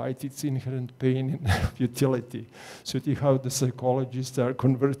despite its inherent pain and futility. So see how the psychologists are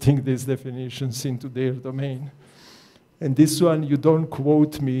converting these definitions into their domain. And this one, you don't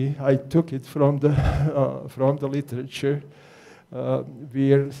quote me, I took it from the literature.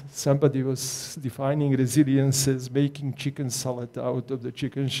 Where somebody was defining resilience as making chicken salad out of the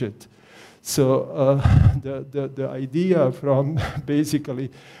chicken shit. So the idea from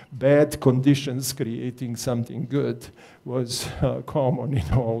basically bad conditions creating something good was common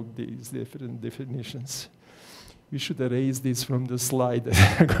in all these different definitions. We should erase this from the slide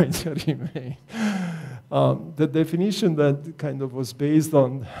that are going to remain. The definition that kind of was based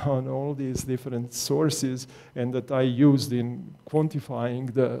on all these different sources and that I used in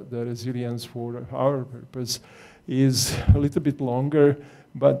quantifying the resilience for our purpose is a little bit longer,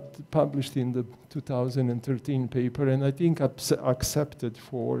 but published in the 2013 paper, and I think accepted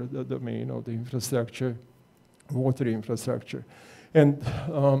for the domain of the infrastructure, water infrastructure. And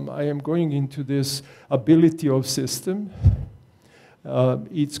I am going into this ability of system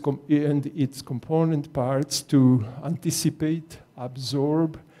its component parts to anticipate,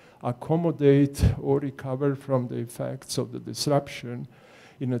 absorb, accommodate, or recover from the effects of the disruption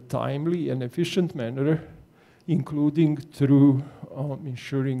in a timely and efficient manner, including through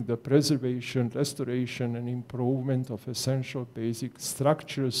ensuring the preservation, restoration, and improvement of essential basic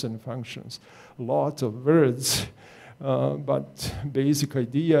structures and functions. Lots of words, but basic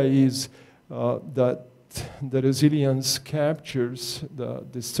idea is that the resilience captures the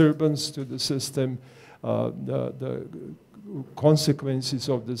disturbance to the system, the consequences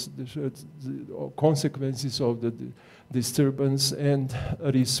of the disturbance, and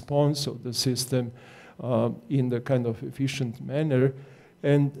a response of the system in the kind of efficient manner.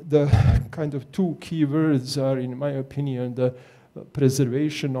 And the kind of two key words are, in my opinion, the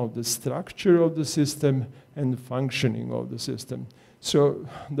preservation of the structure of the system and functioning of the system. So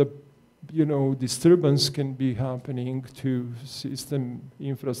the disturbance can be happening to system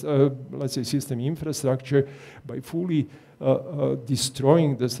infrastructure by fully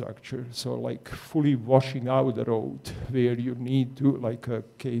destroying the structure. So like fully washing out the road where you need to, like a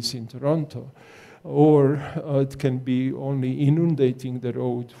case in Toronto. Or it can be only inundating the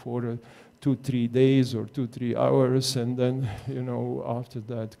road for 2-3 days or 2-3 hours, and then, after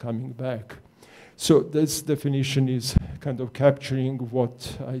that coming back. So this definition is kind of capturing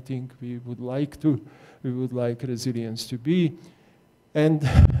what I think we would like resilience to be. And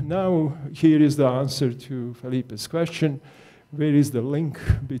now here is the answer to Felipe's question. Where is the link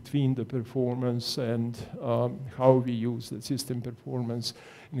between the performance and how we use the system performance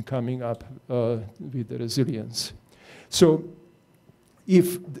in coming up with the resilience? So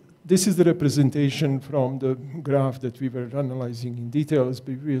if this is the representation from the graph that we were analyzing in details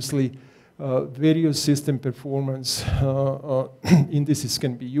previously, various system performance indices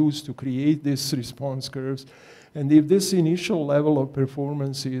can be used to create these response curves. And if this initial level of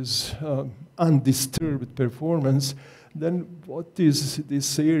performance is undisturbed performance, then what is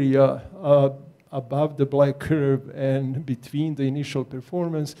this area above the black curve and between the initial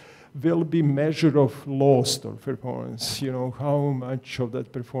performance will be measure of lost or performance, how much of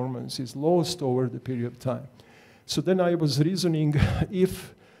that performance is lost over the period of time. So then I was reasoning,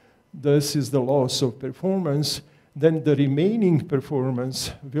 if this is the loss of performance, then the remaining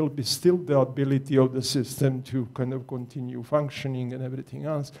performance will be still the ability of the system to kind of continue functioning and everything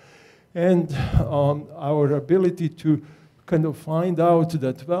else. And our ability to kind of find out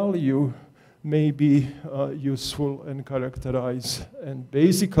that value may be useful and characterized. And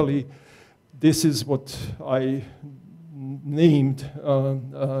basically, this is what I named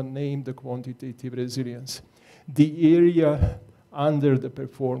the quantitative resilience. The area under the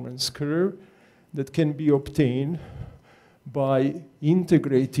performance curve that can be obtained by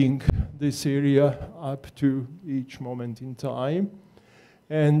integrating this area up to each moment in time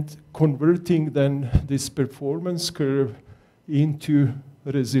and converting then this performance curve into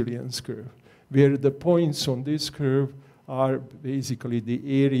a resilience curve, where the points on this curve are basically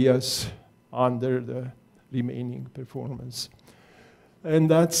the areas under the remaining performance. And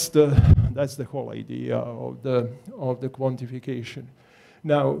that's the whole idea of the quantification.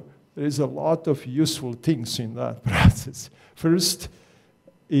 Now, there is a lot of useful things in that process. First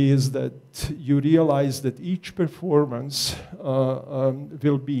is that you realize that each performance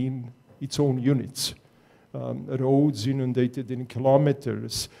will be in its own units. Roads inundated in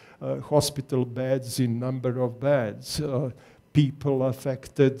kilometers, hospital beds in number of beds, people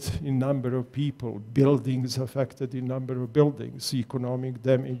affected in number of people, buildings affected in number of buildings, economic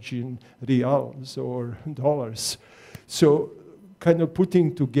damage in reals or dollars. So kind of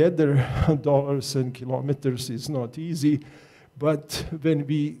putting together dollars and kilometers is not easy, but when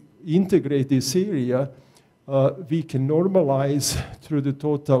we integrate this area, we can normalize through the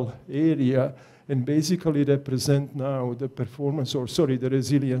total area and basically represent now the performance, the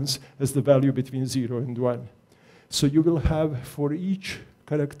resilience as the value between 0 and 1. So you will have for each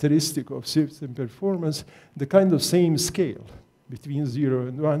characteristic of system performance the kind of same scale between 0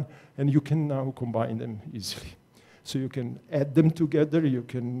 and 1, and you can now combine them easily. So you can add them together, you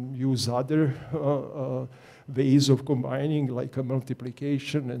can use other ways of combining, like a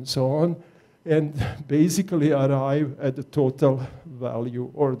multiplication and so on, and basically arrive at the total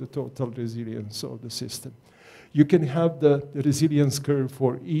value or the total resilience of the system. You can have the resilience curve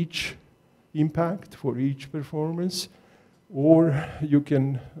for each impact, for each performance, or you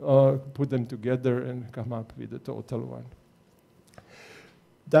can put them together and come up with the total one.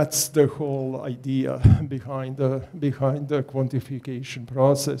 That's the whole idea behind the quantification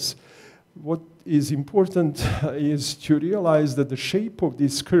process. what is important is to realize that the shape of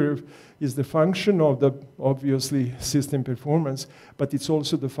this curve is the function of the, obviously, system performance, but it's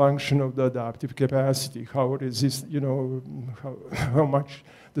also the function of the adaptive capacity, how how much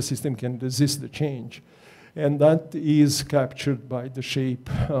the system can resist the change. And that is captured by the shape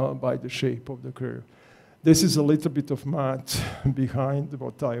of the curve. This is a little bit of math behind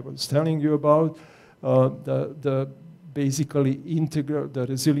what I was telling you about. Basically the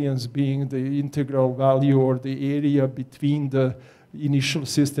resilience being the integral value or the area between the initial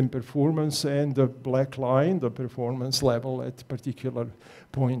system performance and the black line, the performance level at a particular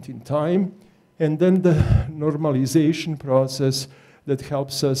point in time. And then the normalization process that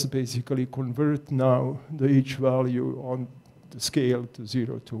helps us basically convert now the H value on the scale to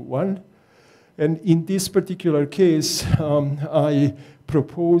 0 to 1. And in this particular case, I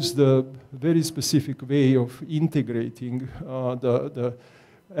proposed a very specific way of integrating the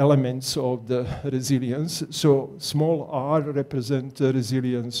elements of the resilience. So small r represent the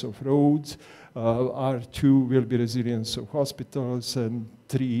resilience of roads, R2 will be resilience of hospitals, and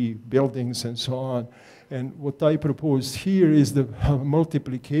 3 buildings, and so on. And what I proposed here is the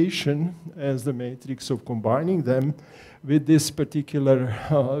multiplication as the matrix of combining them with this particular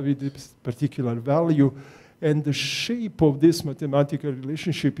value. And the shape of this mathematical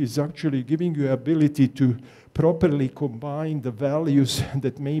relationship is actually giving you ability to properly combine the values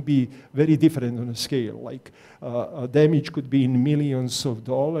that may be very different on a scale. Like damage could be in millions of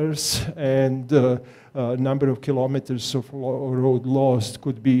dollars, and number of kilometers of road lost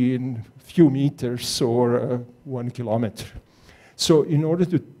could be in few meters or 1 kilometer. So in order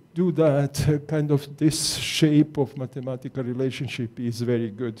to do that, kind of this shape of mathematical relationship is very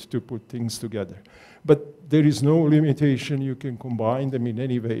good to put things together. But there is no limitation. You can combine them in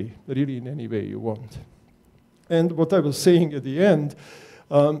any way, really in any way you want. And what I was saying at the end,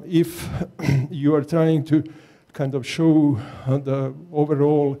 if you are trying to kind of show the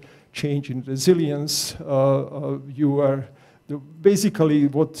overall change in resilience, basically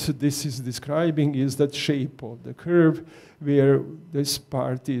what this is describing is that shape of the curve where this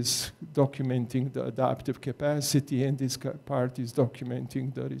part is documenting the adaptive capacity and this part is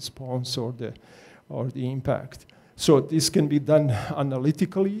documenting the response or the impact. So this can be done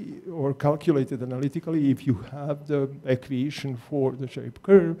analytically or calculated analytically if you have the equation for the shape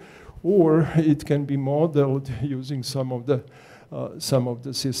curve, or it can be modeled using some of the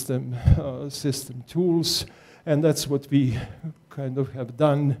system tools, and that's what we kind of have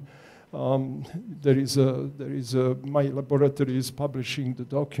done. My laboratory is publishing the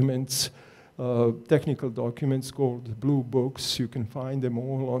documents, technical documents called Blue Books. You can find them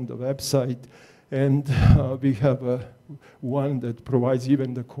all on the website. And we have one that provides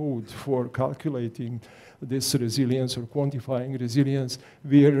even the code for calculating this resilience or quantifying resilience,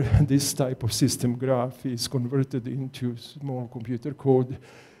 where this type of system graph is converted into small computer code,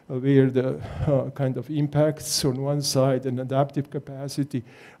 where the kind of impacts on one side and adaptive capacity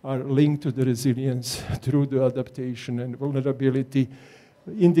are linked to the resilience through the adaptation and vulnerability,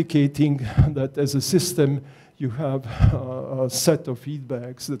 indicating that as a system, you have a set of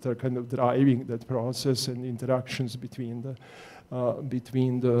feedbacks that are kind of driving that process and interactions between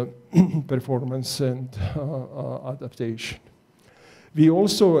the performance and adaptation. We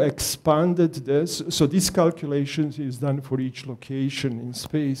also expanded this. So this calculation is done for each location in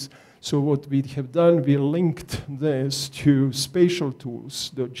space. So what we have done, we linked this to spatial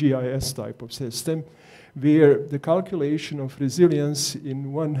tools, the GIS type of system, where the calculation of resilience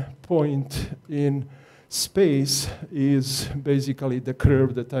in one point in space is basically the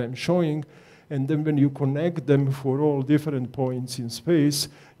curve that I'm showing. And then when you connect them for all different points in space,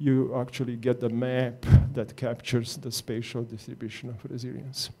 you actually get a map that captures the spatial distribution of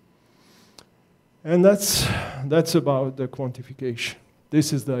resilience. And that's about the quantification.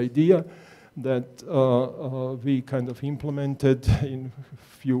 This is the idea that we kind of implemented in a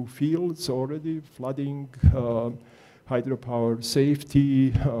few fields already: flooding, hydropower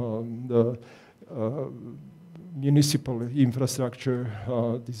safety, the municipal infrastructure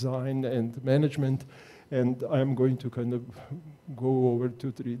design and management. And I'm going to kind of go over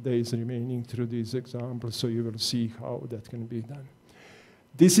 2-3 days remaining through these examples, so you will see how that can be done.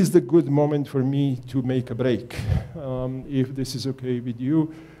 This is the good moment for me to make a break. If this is okay with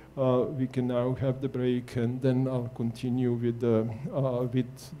you, we can now have the break, and then I'll continue with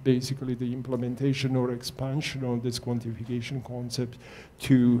basically the implementation or expansion of this quantification concept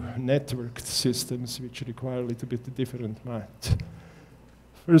to networked systems, which require a little bit different math.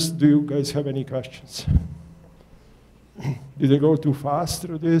 First, do you guys have any questions? Did I go too fast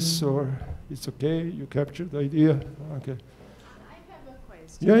through this, or it's okay? You captured the idea? Okay. I have a question.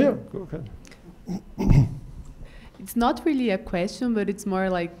 question. Yeah, yeah, go ahead. It's not really a question, but it's more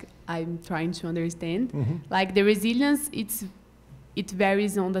like I'm trying to understand. Mm-hmm. Like the resilience, it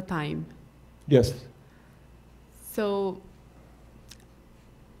varies on the time. Yes. So,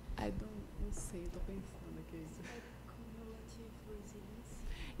 I don't sei, tô pensando aqui. Cumulative resilience.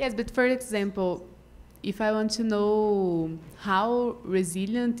 Yes, but for example, if I want to know how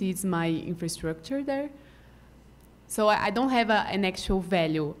resilient is my infrastructure there, so I don't have an actual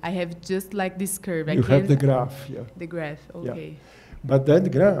value. I have just like this curve. You have the graph, yeah. The graph, okay. Yeah. But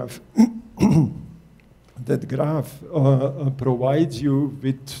that graph, that graph provides you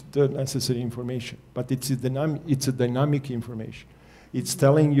with the necessary information. But it's a dynamic information. It's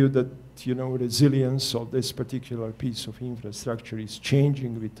telling you that, you know, resilience of this particular piece of infrastructure is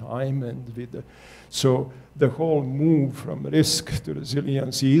changing with time and with the, so the whole move from risk to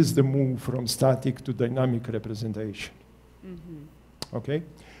resilience is the move from static to dynamic representation. Mm-hmm. Okay?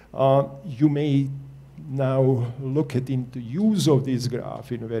 You may now look at the use of this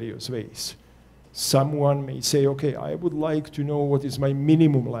graph in various ways. Someone may say, okay, I would like to know what is my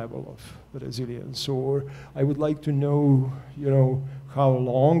minimum level of resilience, or I would like to know, you know, how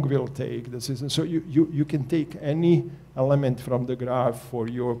long will take the system. So you can take any element from the graph for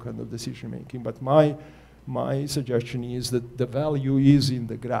your kind of decision making. But my suggestion is that the value is in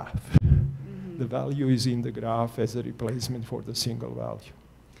the graph. Mm-hmm. The value is in the graph as a replacement for the single value.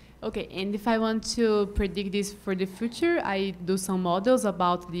 Okay, and if I want to predict this for the future, I do some models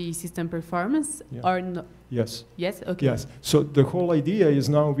about the system performance, yeah. or no? Yes. Yes, okay. Yes, so the whole idea is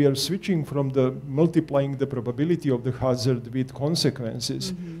now we are switching from the multiplying the probability of the hazard with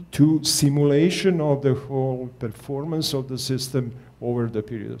consequences Mm-hmm. to simulation of the whole performance of the system over the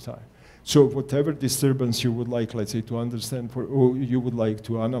period of time. So whatever disturbance you would like, let's say, to understand for, or you would like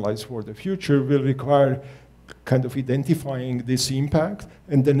to analyze for the future will require kind of identifying this impact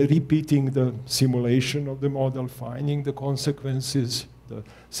and then repeating the simulation of the model, finding the consequences, the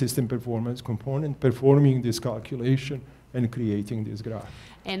system performance component, performing this calculation, and creating this graph.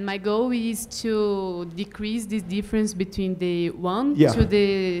 And my goal is to decrease this difference between the one Yeah. to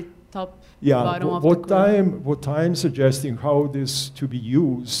the top bottom of what the curve. what I'm suggesting how this to be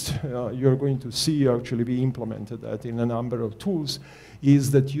used, you're going to see actually we implemented that in a number of tools,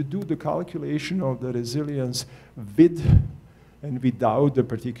 is that you do the calculation of the resilience with and without the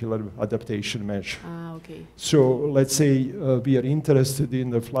particular adaptation measure. Ah, okay. So let's say we are interested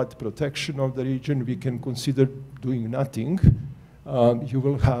in the flood protection of the region, we can consider doing nothing. You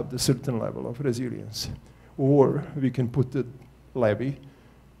will have a certain level of resilience. Or we can put the levee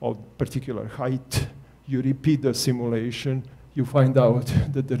of particular height, you repeat the simulation, you find out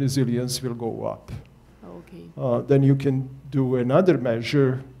that the resilience will go up. Okay. Then you can do another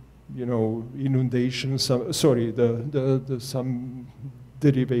measure, you know, inundation, some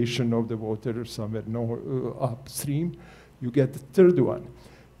derivation of the water somewhere upstream, you get the third one.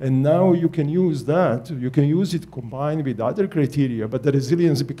 And now you can use that, you can use it combined with other criteria, but the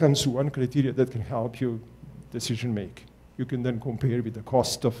resilience becomes one criteria that can help you decision make. You can then compare with the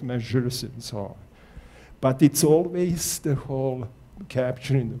cost of measures and so on. But it's always the whole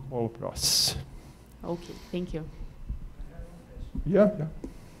capturing the whole process. Okay, thank you. Yeah, yeah.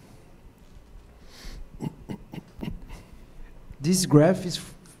 This graph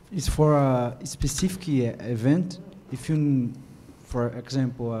is for a specific event. If you, for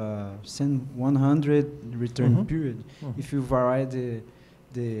example, send 100 return period, if you vary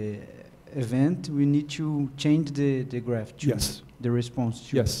the event, we need to change the graph to the response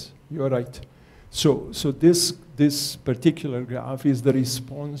to. Yes, you are right. So this particular graph is the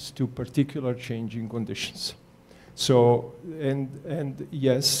response to particular changing conditions. So, and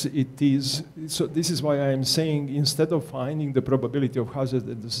yes, it is, so this is why I am saying instead of finding the probability of hazard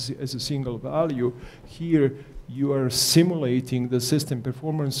as a single value, here you are simulating the system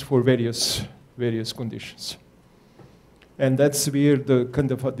performance for various conditions. And that's where the kind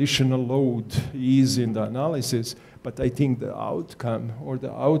of additional load is in the analysis, but I think the outcome or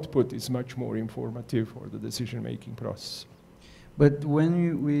the output is much more informative for the decision-making process. But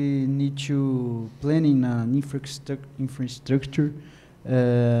when we need to planning an infrastructure,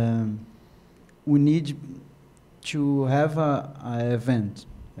 we need to have an event.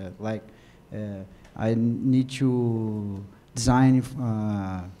 I need to design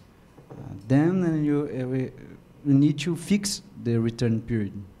them, and we need to fix the return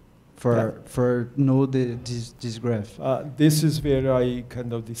period for know this graph. This is where I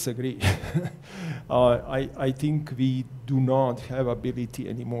kind of disagree. I think we do not have ability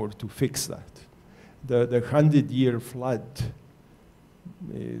anymore to fix that. The 100-year flood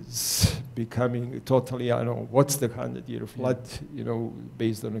is becoming totally, I don't know, what's the 100-year flood, you know,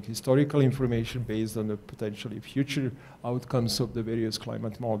 based on historical information, based on the potentially future outcomes of the various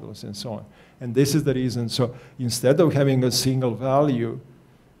climate models and so on. And this is the reason. So instead of having a single value,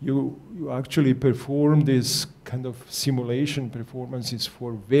 you actually perform this kind of simulation performances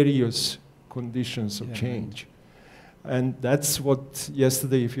for various conditions of change. And that's what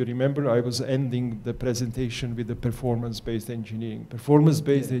yesterday, if you remember, I was ending the presentation with the performance-based engineering.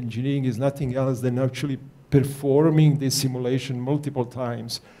 Performance-based engineering is nothing else than actually performing this simulation multiple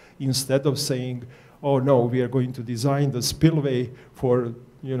times instead of saying, oh no, we are going to design the spillway for,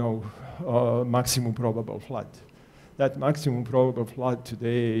 you know, maximum probable flood. That maximum probable flood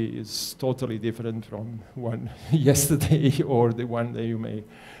today is totally different from one yesterday or the one that you may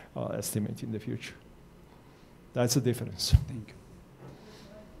estimate in the future. That's the difference. Thank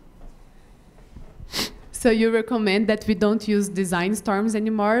you. So you recommend that we don't use design storms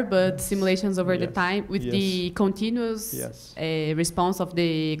anymore, but simulations over the time with the continuous response of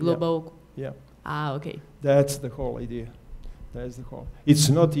the global? Yeah. Ah, okay. That's the whole idea. That's the whole. It's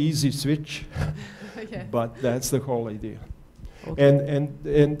not easy switch, but that's the whole idea. Okay.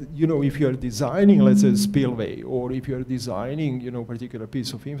 And you know, if you're designing, let's say, a spillway, or if you're designing, you know, particular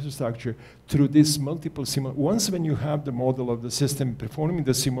piece of infrastructure through this multiple once when you have the model of the system, performing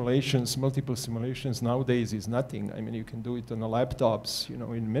the simulations, multiple simulations nowadays is nothing. I mean, you can do it on the laptops, you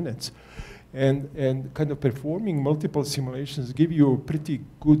know, in minutes. And kind of performing multiple simulations give you a pretty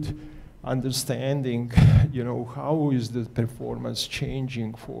good understanding, you know, how is the performance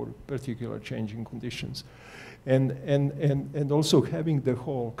changing for particular changing conditions. And also having the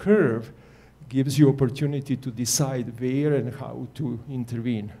whole curve gives you opportunity to decide where and how to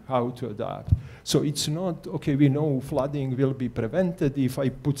intervene, how to adapt. So it's not, okay, we know flooding will be prevented if I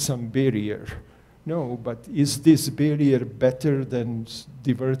put some barrier. No, but is this barrier better than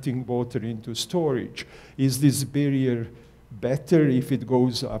diverting water into storage? Is this barrier better if it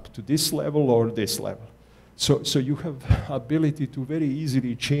goes up to this level or this level? So you have ability to very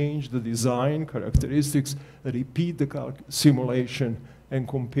easily change the design characteristics, repeat the simulation, and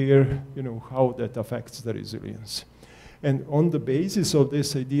compare, you know, how that affects the resilience. And on the basis of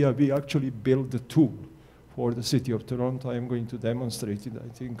this idea, we actually built the tool for the city of Toronto. I'm going to demonstrate it, I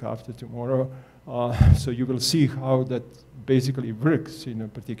think, after tomorrow. So you will see how that basically works in a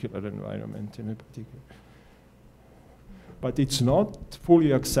particular environment, in a particular. But it's not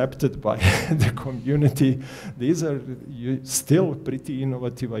fully accepted by the community. These are still pretty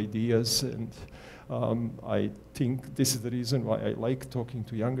innovative ideas, and I think this is the reason why I like talking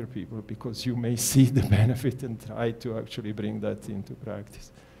to younger people, because you may see the benefit and try to actually bring that into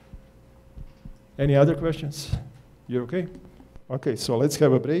practice. Any other questions? You're okay? Okay, so let's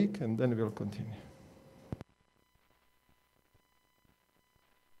have a break, and then we'll continue.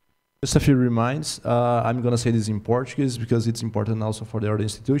 Just a few reminds. I'm going to say this in Portuguese because it's important also for the other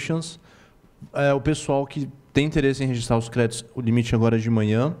institutions. O pessoal que tem interesse em registrar os créditos, o limite agora é de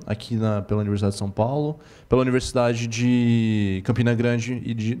manhã, aqui pela Universidade de São Paulo, pela Universidade de Campina Grande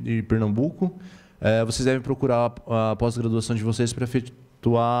e de Pernambuco. Vocês devem procurar a pós-graduação de vocês para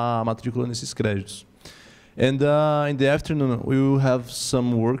efetuar a matrícula nesses créditos. And in the afternoon, we will have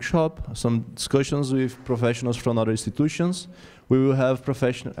some workshop, some discussions with professionals from other institutions. We will have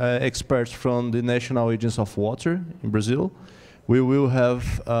experts from the National Agency of Water in Brazil. We will have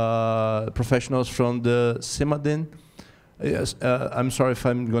professionals from the CEMADEN. Yes, I'm sorry if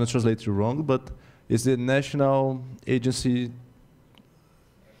I'm going to translate it wrong, but it's the National Agency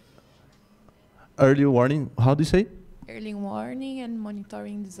Early Warning. How do you say? Early warning and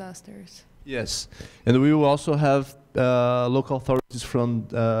monitoring disasters. Yes, and we will also have local authorities from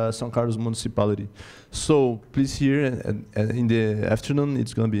São Carlos municipality. So please here, and in the afternoon,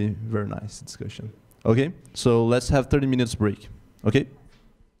 it's going to be a very nice discussion. Okay, so let's have 30 minutes break. Okay.